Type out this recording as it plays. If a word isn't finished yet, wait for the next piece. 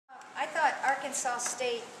Arkansas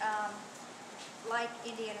State, like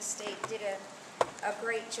Indiana State, did a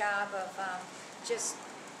great job of just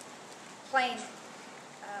playing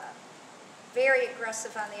very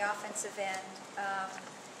aggressive on the offensive end.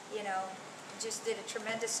 You know, just did a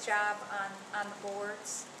tremendous job on the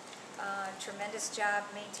boards. Tremendous job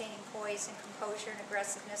maintaining poise and composure and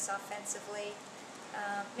aggressiveness offensively.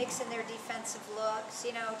 Mixing their defensive looks,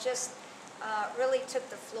 you know, just really took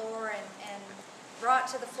the floor and brought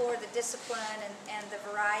to the floor the discipline and the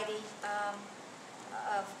variety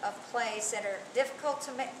of plays that are difficult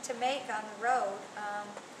to make on the road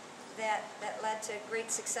that led to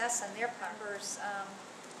great success on their part. Numbers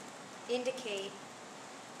indicate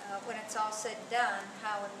when it's all said and done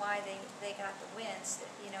how and why they got the wins. That,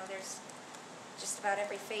 you know, there's just about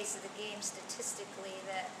every phase of the game statistically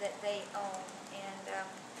that they own. And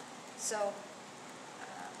so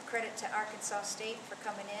credit to Arkansas State for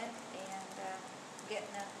coming in and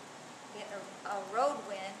getting a road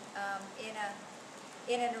win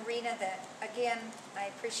in an arena that, again, I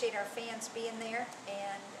appreciate our fans being there,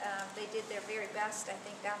 and they did their very best, I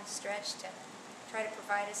think, down the stretch to try to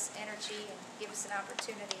provide us energy and give us an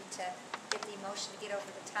opportunity to get the emotion to get over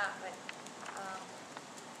the top. But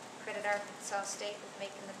credit Arkansas State with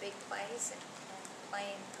making the big plays and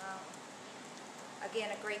playing,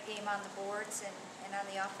 again, a great game on the boards and on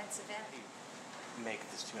the offensive end. Make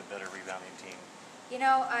this team a better rebounding team? You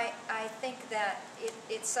know, I think that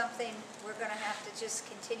it's something we're going to have to just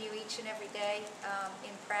continue each and every day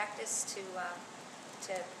in practice to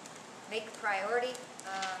make a priority,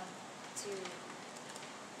 to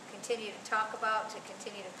continue to talk about, to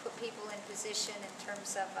continue to put people in position in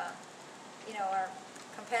terms of, you know, our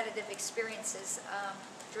competitive experiences,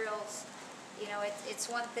 drills. You know, it's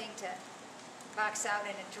one thing to box out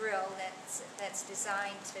in a drill that's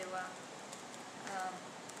designed to,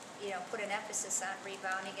 you know, put an emphasis on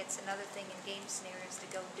rebounding. It's another thing in game scenarios to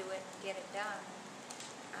go do it and get it done.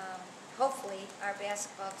 Hopefully, our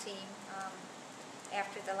basketball team,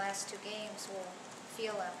 after the last two games, will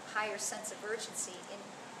feel a higher sense of urgency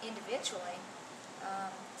individually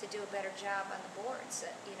to do a better job on the boards.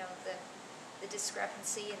 You know, the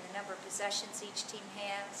discrepancy in the number of possessions each team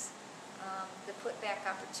has, the putback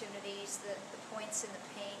opportunities, the points in the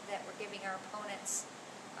paint that we're giving our opponents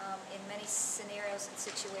in many scenarios and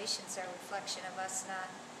situations are a reflection of us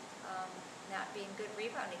not being good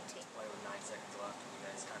rebounding team. Play with 9 seconds left, and you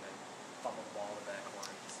guys kind of fumbled the ball in the backcourt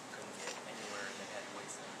and just couldn't get anywhere, and they had to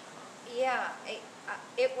waste it. Yeah,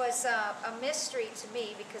 it was a mystery to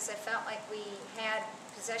me because I felt like we had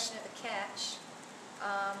possession of the catch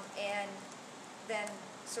and then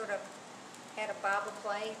sort of had a bobble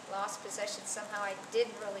play, lost possession somehow. I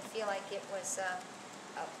didn't really feel like it was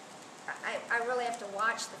I really have to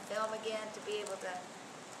watch the film again to be able to,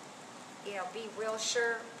 you know, be real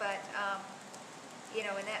sure. But, you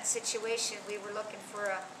know, in that situation, we were looking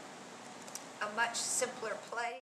for a much simpler play.